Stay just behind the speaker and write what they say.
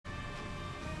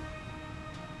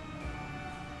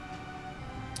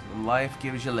When life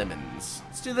gives you lemons.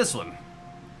 Let's do this one.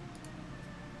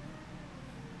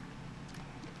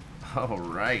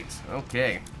 Alright,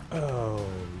 okay. Oh,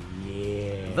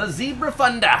 yeah. The Zebra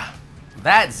Funder.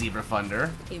 That Zebra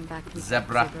Funder. Impact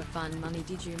Zebra. Zebra Fun money.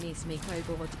 Did you miss me,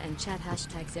 Cobalt? And chat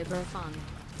hashtag Zebra Fun.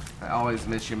 I always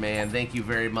miss you, man. Thank you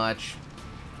very much.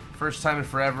 First time in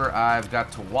forever I've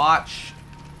got to watch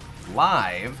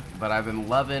live, but I've been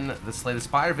loving the Slay the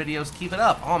Spire videos. Keep it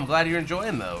up. Oh, I'm glad you're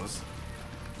enjoying those.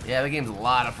 Yeah, the game's a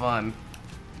lot of fun.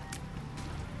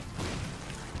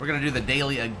 We're gonna do the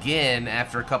daily again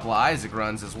after a couple of Isaac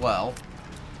runs as well.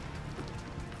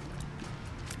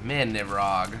 Man,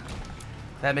 Nivrog.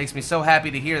 That makes me so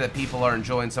happy to hear that people are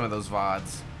enjoying some of those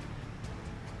VODs.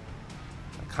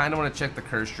 I kinda wanna check the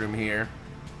cursed room here.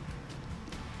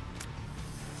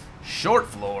 Short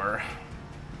floor.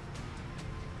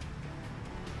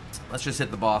 Let's just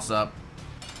hit the boss up.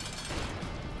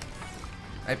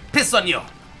 I piss on you!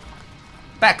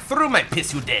 Back through my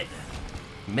piss, you dead!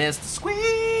 Mr.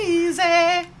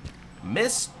 Squeezy!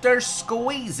 Mr.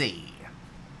 Squeezy!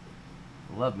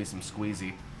 Love me some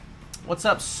Squeezy. What's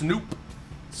up, Snoop?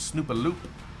 Snoop-a-loop.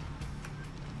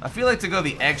 I feel like to go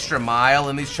the extra mile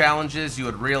in these challenges, you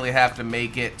would really have to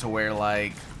make it to where,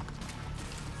 like,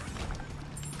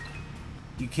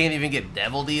 you can't even get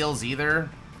devil deals either.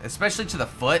 Especially to the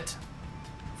foot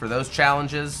for those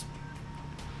challenges.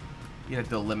 You have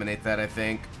to eliminate that, I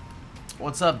think.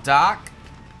 What's up, Doc?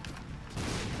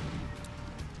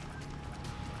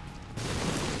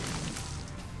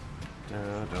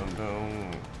 Dun, dun,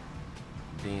 dun.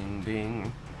 Ding,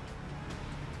 ding.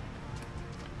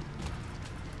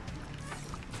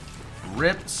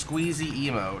 Rip Squeezy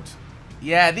emote.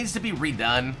 Yeah, it needs to be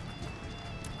redone.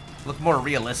 Look more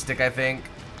realistic, I think.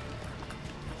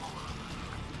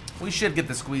 We should get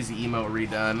the Squeezy emote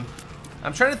redone.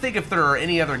 I'm trying to think if there are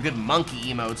any other good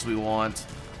monkey emotes we want.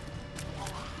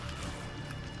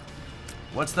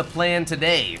 What's the plan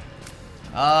today?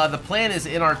 The plan is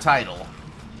in our title.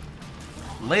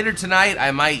 Later tonight, I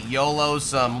might YOLO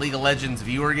some League of Legends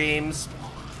viewer games.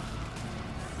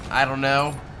 I don't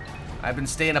know. I've been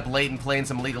staying up late and playing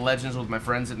some League of Legends with my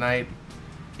friends at night.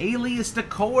 Alias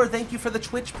Decor, thank you for the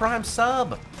Twitch Prime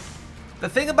sub. The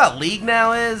thing about League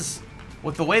now is,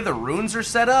 with the way the runes are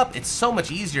set up, it's so much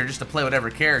easier just to play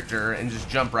whatever character and just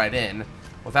jump right in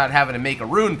without having to make a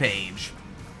rune page.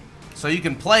 So you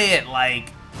can play it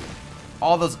like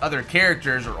all those other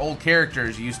characters or old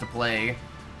characters you used to play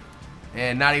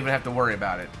and not even have to worry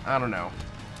about it. I don't know.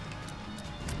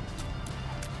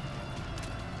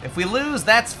 If we lose,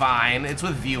 that's fine. It's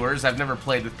with viewers. I've never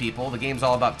played with people. The game's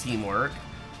all about teamwork.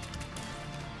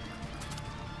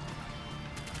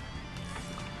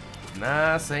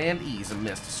 Nice and easy,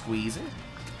 Mr. Squeezy.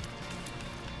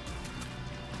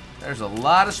 There's a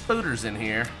lot of spooters in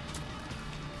here.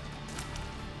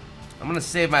 I'm gonna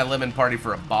save my lemon party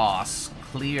for a boss,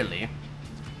 clearly.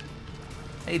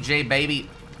 Hey, J baby.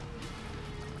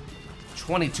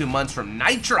 22 months from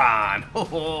Nitron.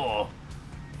 Oh,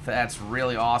 that's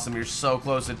really awesome. You're so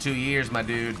close to 2 years, my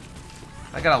dude.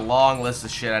 I got a long list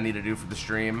of shit I need to do for the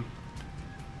stream.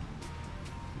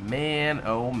 Man,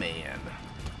 oh man.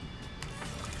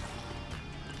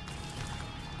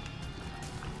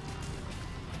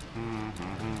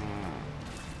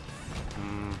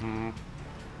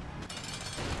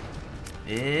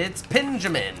 It's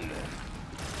Benjamin.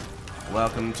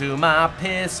 Welcome to my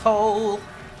piss hole.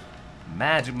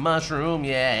 Magic mushroom,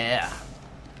 yeah.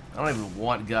 I don't even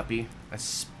want Guppy. I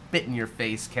spit in your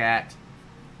face, cat.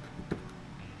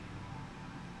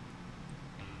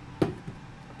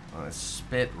 I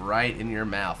spit right in your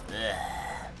mouth. Ugh.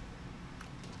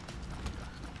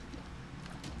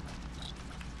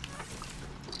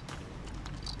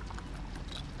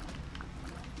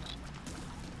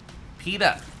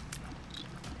 PETA.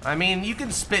 I mean, you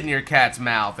can spit in your cat's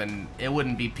mouth and it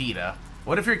wouldn't be PETA.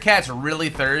 What if your cat's really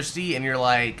thirsty and you're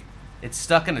like, it's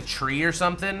stuck in a tree or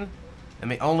something,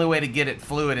 and the only way to get it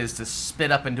fluid is to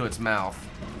spit up into its mouth?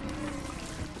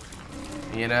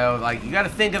 You know, like, you gotta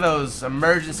think of those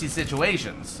emergency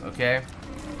situations, okay?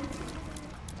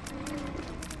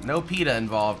 No PETA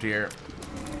involved here.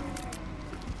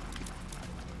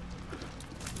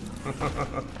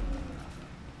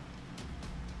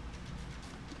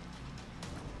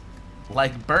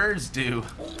 Like birds do.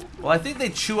 Well, I think they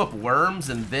chew up worms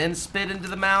and then spit into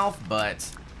the mouth,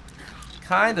 but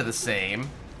kind of the same.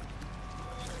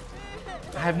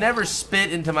 I've never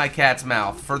spit into my cat's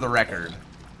mouth, for the record.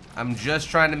 I'm just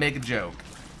trying to make a joke.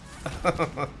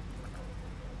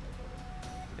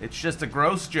 It's just a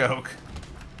gross joke.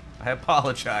 I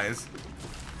apologize.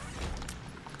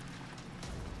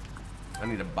 I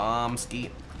need a bomb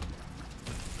ski.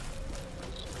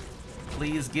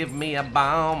 please give me a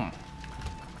bomb.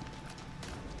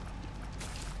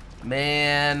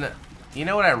 Man, you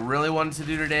know what I really wanted to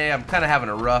do today? I'm kind of having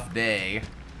a rough day.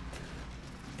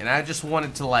 And I just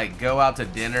wanted to, like, go out to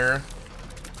dinner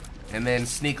and then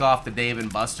sneak off to Dave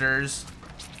and Buster's.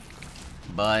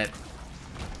 But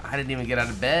I didn't even get out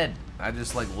of bed. I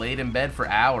just, like, laid in bed for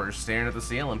hours staring at the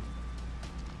ceiling.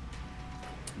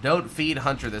 Don't feed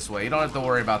Hunter this way. You don't have to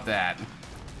worry about that.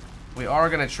 We are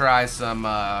going to try some,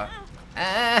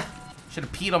 should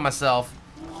have peed on myself.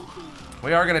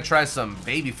 We are going to try some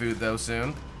baby food, though,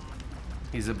 soon.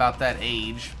 He's about that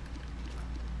age.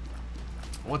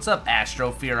 What's up,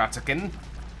 Astropherotican?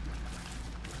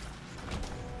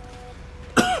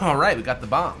 Alright, we got the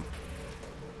bomb.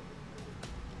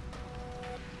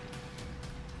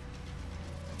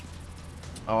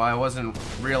 Oh, I wasn't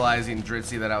realizing,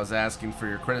 Dritzy, that I was asking for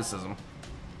your criticism.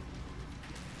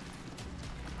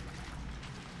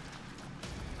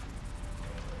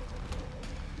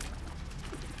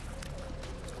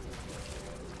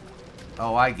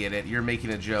 Oh, I get it. You're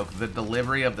making a joke. The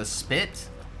delivery of the spit?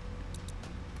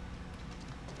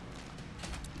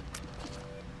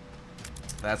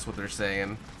 That's what they're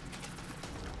saying.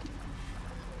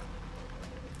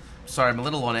 Sorry, I'm a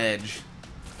little on edge.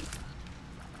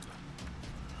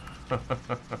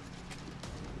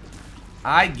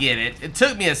 I get it. It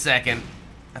took me a second.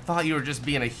 I thought you were just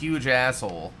being a huge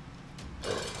asshole. I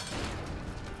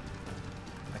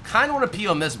kind of want to pee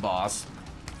on this boss.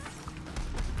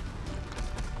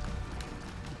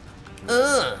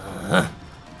 Ugh.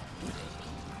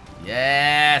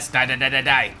 Yes! Die, die, die, die,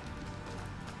 die.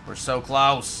 We're so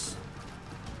close.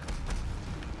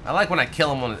 I like when I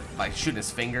kill him by shooting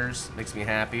his fingers. Makes me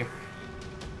happy.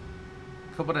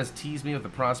 Cobalt has teased me with the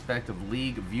prospect of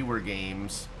League viewer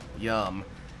games. Yum.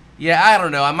 Yeah, I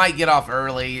don't know. I might get off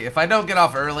early. If I don't get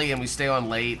off early and we stay on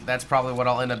late, that's probably what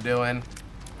I'll end up doing.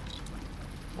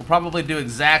 We'll probably do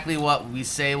exactly what we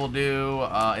say we'll do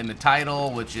in the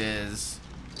title, which is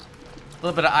a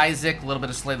little bit of Isaac, a little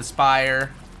bit of Slay the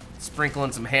Spire, sprinkle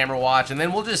in some Hammer Watch, and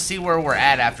then we'll just see where we're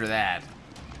at after that.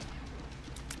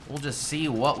 We'll just see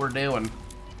what we're doing.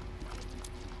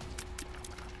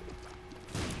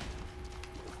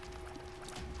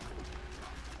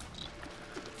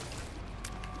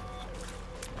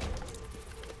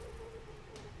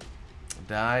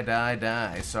 Die, die,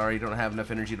 die. Sorry, you don't have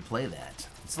enough energy to play that.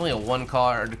 It's only a 1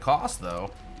 card cost, though.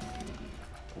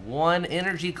 1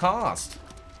 energy cost.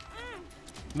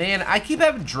 Man, I keep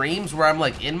having dreams where I'm,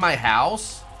 like, in my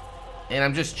house, and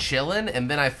I'm just chilling,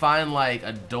 and then I find, like,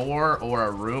 a door or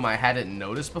a room I hadn't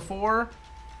noticed before,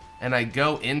 and I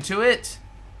go into it,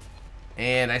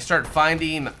 and I start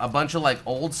finding a bunch of, like,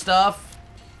 old stuff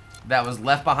that was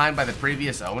left behind by the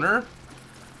previous owner.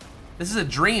 This is a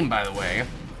dream, by the way.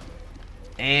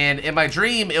 And in my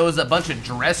dream, it was a bunch of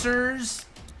dressers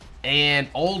and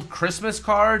old Christmas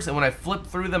cards, and when I flipped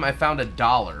through them, I found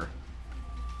 $1.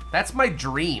 That's my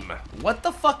dream. What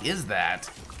the fuck is that?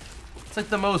 It's like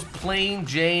the most plain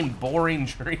Jane, boring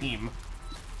dream.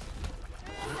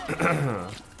 I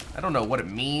don't know what it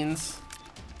means.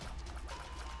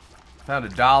 Found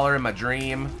 $1 in my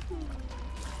dream.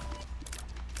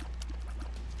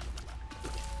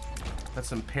 That's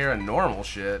some paranormal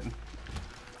shit.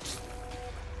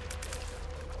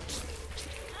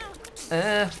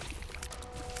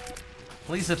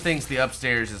 Lisa thinks the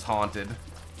upstairs is haunted.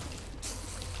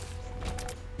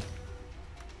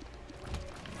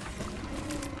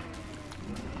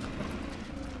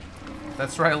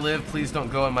 That's where I live. Please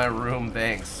don't go in my room.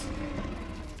 Thanks.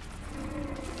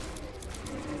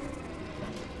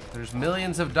 There's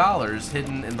millions of dollars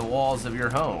hidden in the walls of your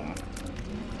home.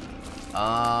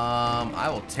 I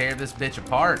will tear this bitch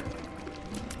apart.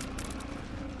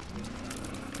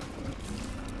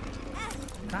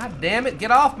 God damn it,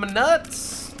 get off my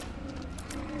nuts!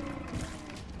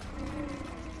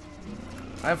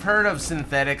 I've heard of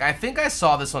synthetic. I think I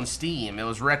saw this on Steam. It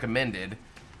was recommended.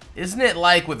 Isn't it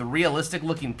like with realistic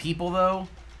looking people though?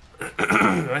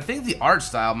 I think the art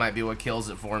style might be what kills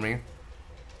it for me.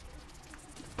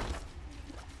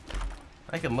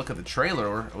 I can look at the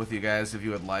trailer with you guys if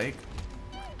you would like.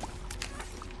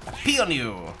 I pee on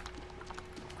you!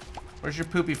 Where's your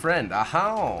poopy friend?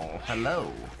 Aha!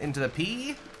 Hello. Into the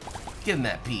pee? Give him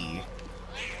that pee.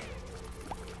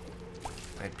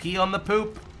 I pee on the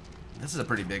poop. This is a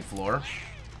pretty big floor.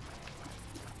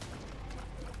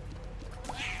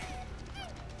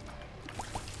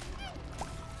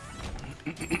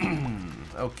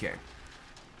 Okay.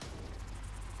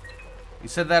 You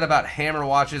said that about Hammer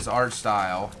Watch's art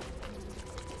style.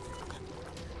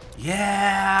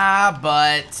 Yeah,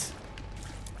 but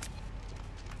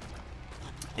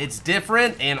It's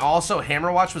different, and also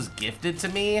Hammerwatch was gifted to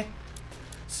me,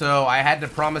 so I had to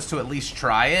promise to at least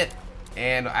try it,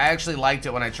 and I actually liked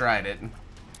it when I tried it.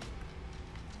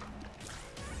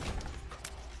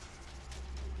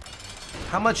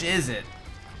 How much is it?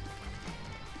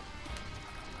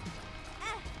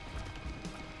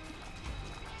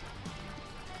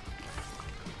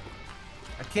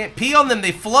 I can't pee on them,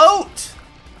 they float!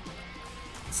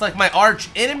 It's like my arch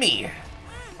enemy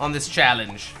on this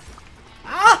challenge.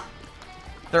 Ah!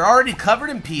 They're already covered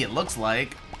in pee, it looks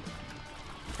like.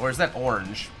 Or is that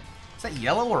orange? Is that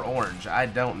yellow or orange? I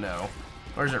don't know.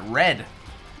 Or is it red?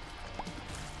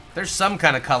 There's some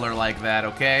kind of color like that,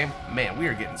 okay? Man, we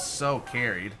are getting so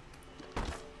carried.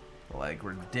 Like,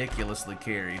 ridiculously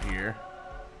carried here.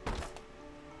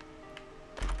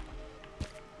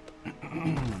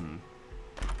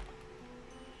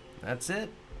 That's it.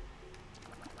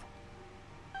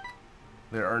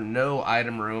 There are no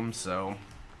item rooms, so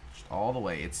all the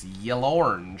way. It's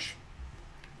yellow-orange.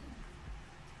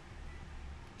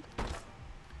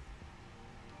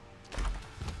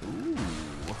 Ooh.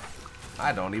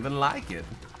 I don't even like it.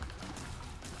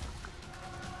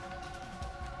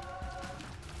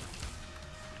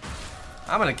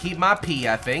 I'm gonna keep my pee,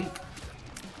 I think.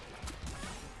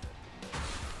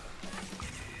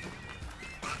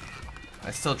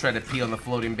 I still try to pee on the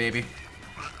floating baby.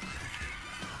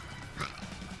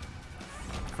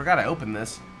 Forgot I opened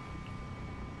this.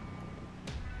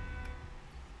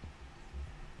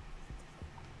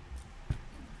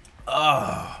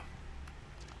 Oh.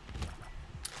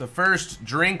 The first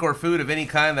drink or food of any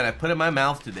kind that I put in my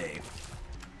mouth today.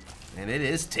 And it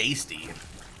is tasty.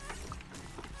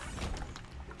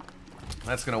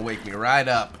 That's gonna wake me right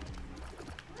up.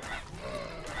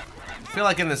 I feel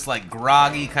like in this like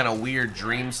groggy kind of weird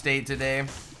dream state today.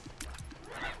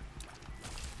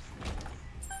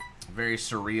 Very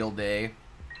surreal day.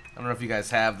 I don't know if you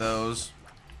guys have those.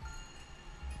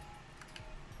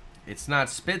 It's not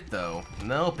spit though.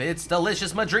 Nope, it's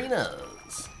delicious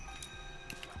madrinas.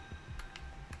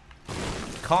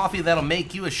 Coffee that'll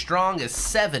make you as strong as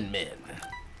 7 men.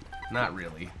 Not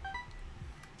really.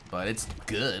 But it's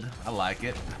good. I like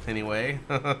it. Anyway.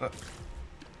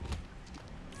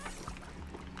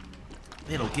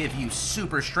 It'll give you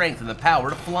super strength and the power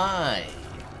to fly.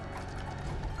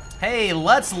 Hey,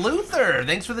 Lutz Luther!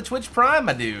 Thanks for the Twitch Prime,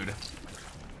 my dude.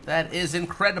 That is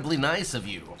incredibly nice of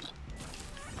you.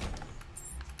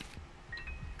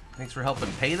 Thanks for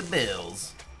helping pay the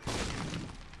bills.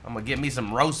 I'm gonna get me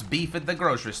some roast beef at the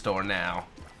grocery store now.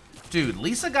 Dude,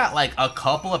 Lisa got like a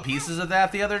couple of pieces of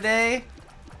that the other day.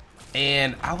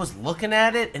 And I was looking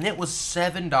at it and it was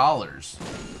 $7.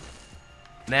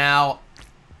 Now,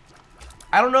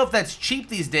 I don't know if that's cheap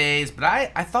these days, but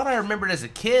I thought I remembered as a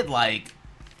kid, like,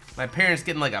 my parents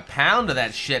getting like a pound of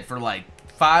that shit for like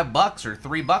 $5 or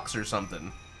 $3 or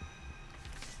something.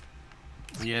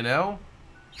 You know?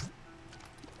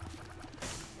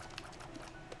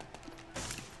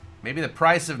 Maybe the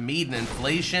price of meat and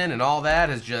inflation and all that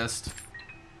has just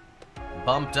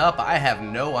bumped up. I have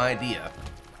no idea.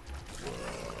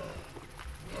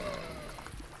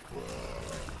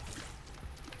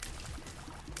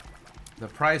 The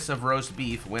price of roast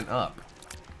beef went up.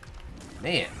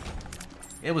 Man,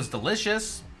 it was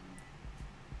delicious.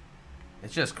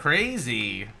 It's just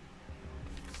crazy.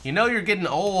 You know you're getting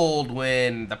old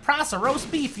when the price of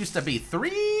roast beef used to be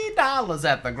 $3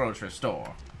 at the grocery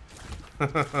store.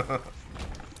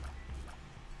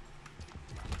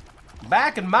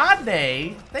 Back in my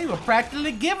day, they were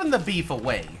practically giving the beef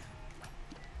away.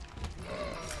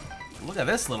 Look at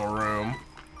this little room.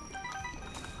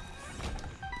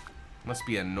 Must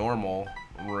be a normal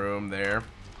room there.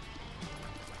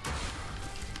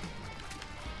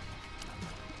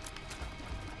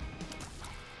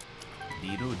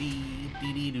 Dee-doo-dee,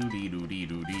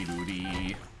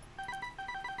 dee-dee-doo-dee-doo-dee-doo-dee-doo-dee.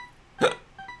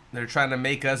 They're trying to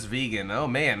make us vegan. Oh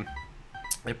man,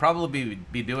 they'd probably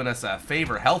be doing us a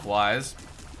favor health-wise.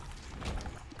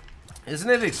 Isn't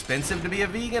it expensive to be a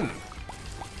vegan?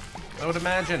 I would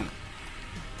imagine.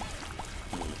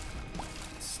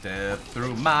 Step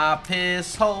through my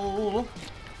piss hole.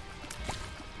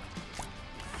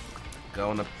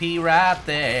 Gonna pee right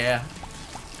there.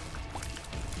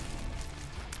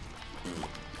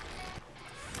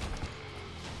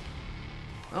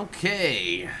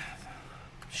 Okay.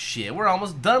 Shit, we're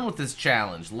almost done with this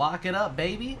challenge. Lock it up,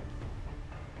 baby.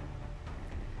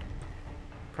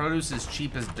 Produce is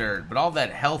cheap as dirt, but all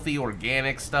that healthy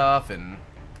organic stuff and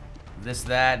this,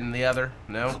 that, and the other,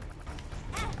 no.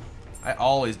 I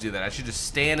always do that. I should just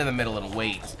stand in the middle and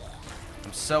wait.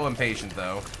 I'm so impatient,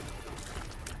 though.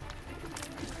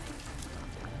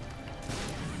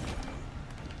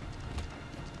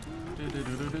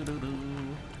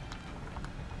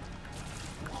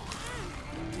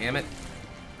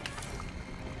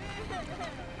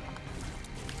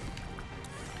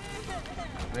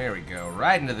 There we go.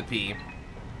 Right into the P.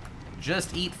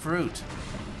 Just eat fruit.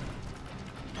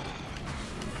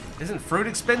 Isn't fruit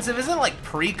expensive? Isn't like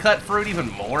pre-cut fruit even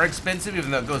more expensive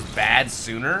even though it goes bad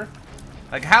sooner?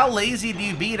 Like how lazy do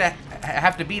you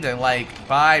have to be to like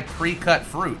buy pre-cut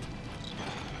fruit?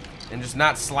 And just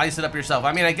not slice it up yourself.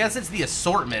 I mean, I guess it's the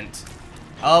assortment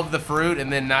of the fruit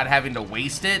and then not having to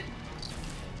waste it.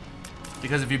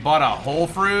 Because if you bought a whole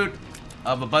fruit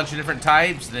of a bunch of different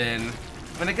types, then...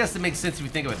 I mean, I guess it makes sense if you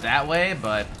think of it that way,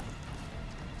 but...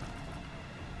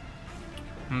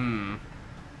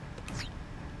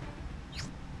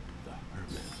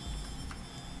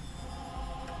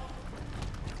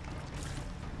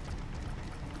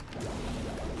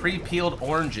 Pre-peeled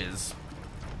oranges.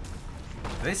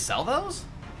 Do they sell those?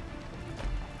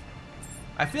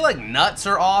 I feel like nuts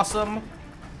are awesome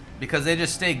because they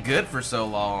just stay good for so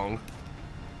long.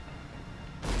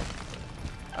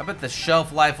 I bet the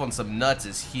shelf life on some nuts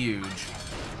is huge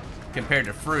compared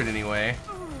to fruit anyway.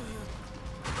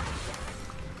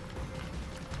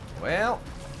 Well,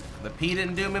 the pea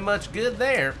didn't do me much good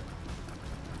there.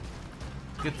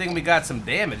 Good thing we got some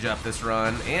damage up this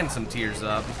run and some tears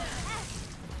up.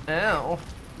 Ow.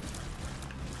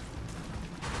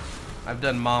 I've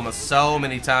done Mama so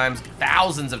many times,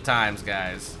 thousands of times,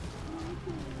 guys.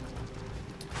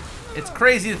 It's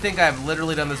crazy to think I've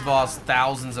literally done this boss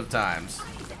thousands of times.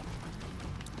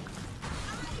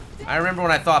 I remember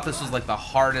when I thought this was like the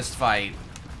hardest fight.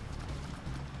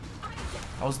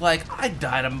 I was like, I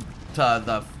died to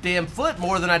the damn foot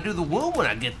more than I do the womb when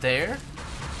I get there.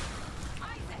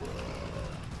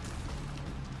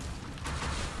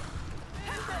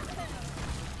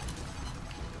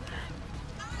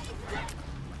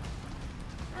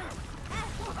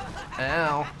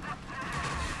 Ow.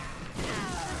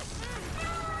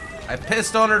 I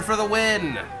pissed on her for the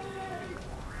win.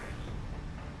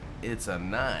 It's a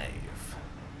knife.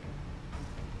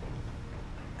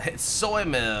 It's soy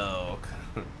milk.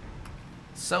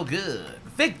 So good.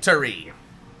 Victory.